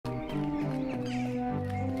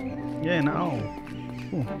Yeah, now.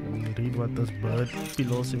 Oh, let me read what this bird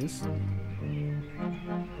below says.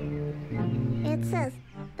 It says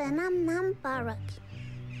the Knoam parrot.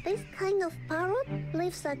 This kind of parrot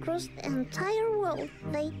lives across the entire world.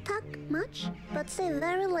 They talk much, but say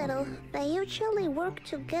very little. They usually work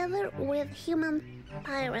together with human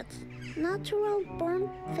pirates, natural-born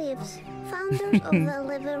thieves, founders of the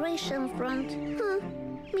Liberation Front. Huh?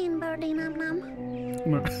 Mean birdie Knoam.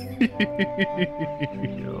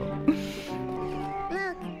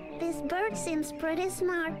 Look, this bird seems pretty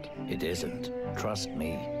smart. It isn't. Trust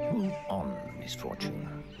me. Move on, Misfortune.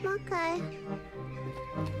 Okay.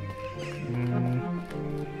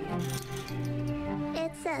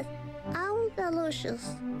 It says, Owl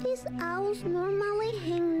delicious. These owls normally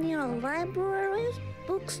hang near libraries,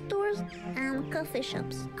 bookstores, and coffee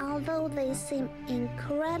shops. Although they seem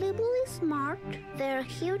incredibly smart, their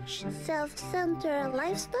huge self-centered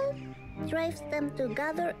lifestyle drives them to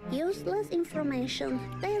gather useless information.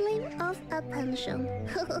 They live off attention.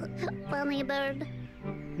 Funny bird.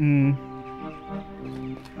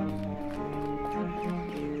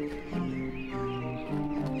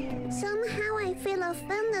 Somehow I feel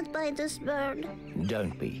offended by this bird.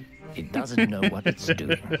 Don't be. It doesn't know what it's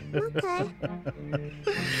doing. Okay.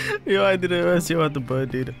 Yo, I didn't even see what the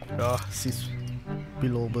bird did. Oh, she's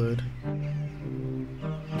below bird.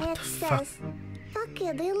 It says,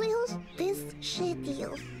 Fuckadillios, this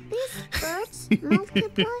shitio. These birds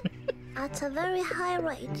multiply at a very high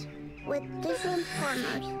rate with different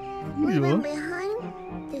partners, leaving behind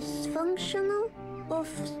dysfunctional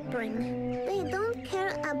offspring. They don't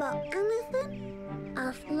care about anything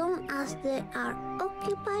as long as they are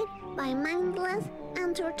occupied by mindless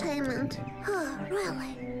entertainment. Oh,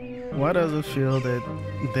 really? Why does it feel that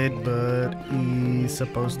that bird is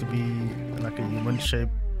supposed to be like a human shape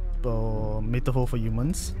or metaphor for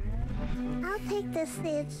humans? I'll take the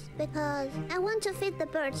seeds because I want to feed the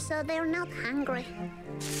birds so they're not hungry.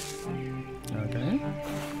 Okay.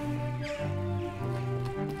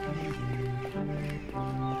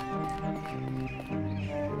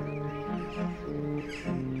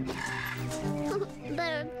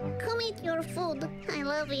 Bird, come eat your food. I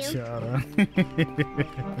love you. Shut up.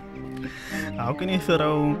 How can you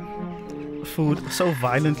throw food so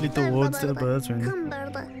violently towards the birds? Come,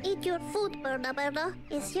 Berda. Eat your food, Berda, Berda.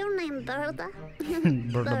 Is your name Berda?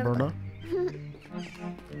 Berda, Berda.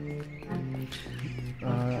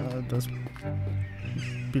 That's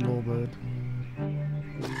below bird.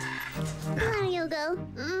 There you go.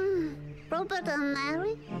 Robert and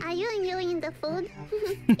Mary, are you enjoying the food?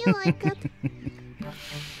 You like it?